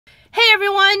Hey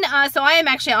everyone! So I am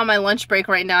actually on my lunch break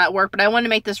right now at work, but I want to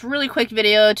make this really quick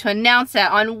video to announce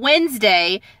that on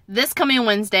Wednesday, this coming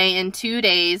Wednesday in 2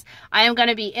 days, I am going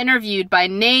to be interviewed by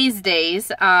Nays Days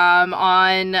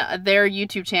on their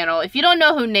YouTube channel. If you don't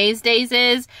know who Nays Days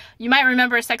is, you might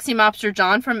remember Sexy Mobster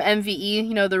John from MVE,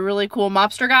 you know, the really cool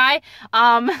mobster guy.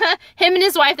 Him and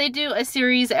his wife, they do a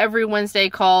series every Wednesday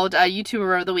called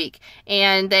YouTuber of the Week,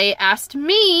 and they asked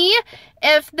me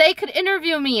if they could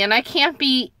interview me, and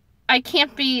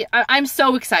I'm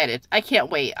so excited. I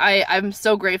can't wait. I'm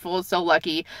so grateful, so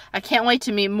lucky. I can't wait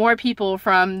to meet more people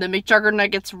from the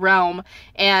McJuggernuggets realm,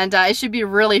 and it should be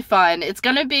really fun. It's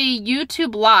going to be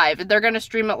YouTube Live. They're going to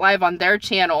stream it live on their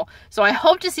channel. So I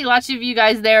hope to see lots of you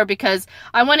guys there because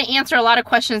I want to answer a lot of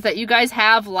questions that you guys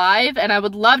have live, and I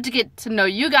would love to get to know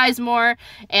you guys more,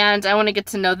 and I want to get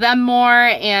to know them more,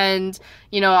 and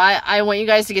you know, I want you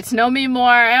guys to get to know me more.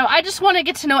 I just want to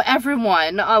get to know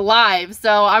everyone live.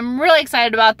 So I'm really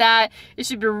excited about that. It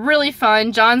should be really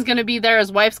fun. John's going to be there. His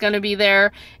wife's going to be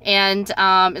there. And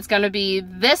it's going to be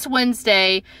this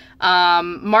Wednesday,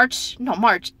 April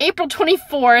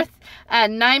 24th at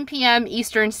 9 p.m.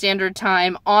 Eastern Standard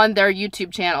Time on their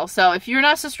YouTube channel. So if you're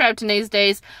not subscribed to Nays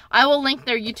Days, I will link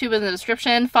their YouTube in the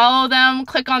description. Follow them.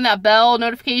 Click on that bell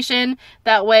notification.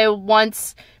 That way,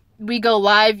 once we go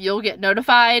live, you'll get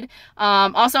notified.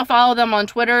 Also follow them on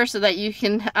Twitter so that you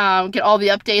can get all the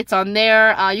updates on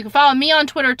there. You can follow me on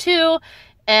Twitter too,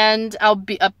 and I'll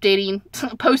be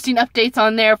posting updates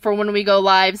on there for when we go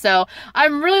live. So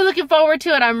I'm really looking forward to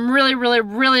it. I'm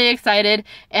really excited,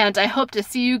 and I hope to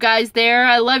see you guys there.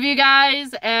 I love you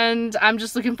guys, and I'm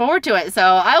just looking forward to it. So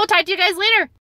I will talk to you guys later.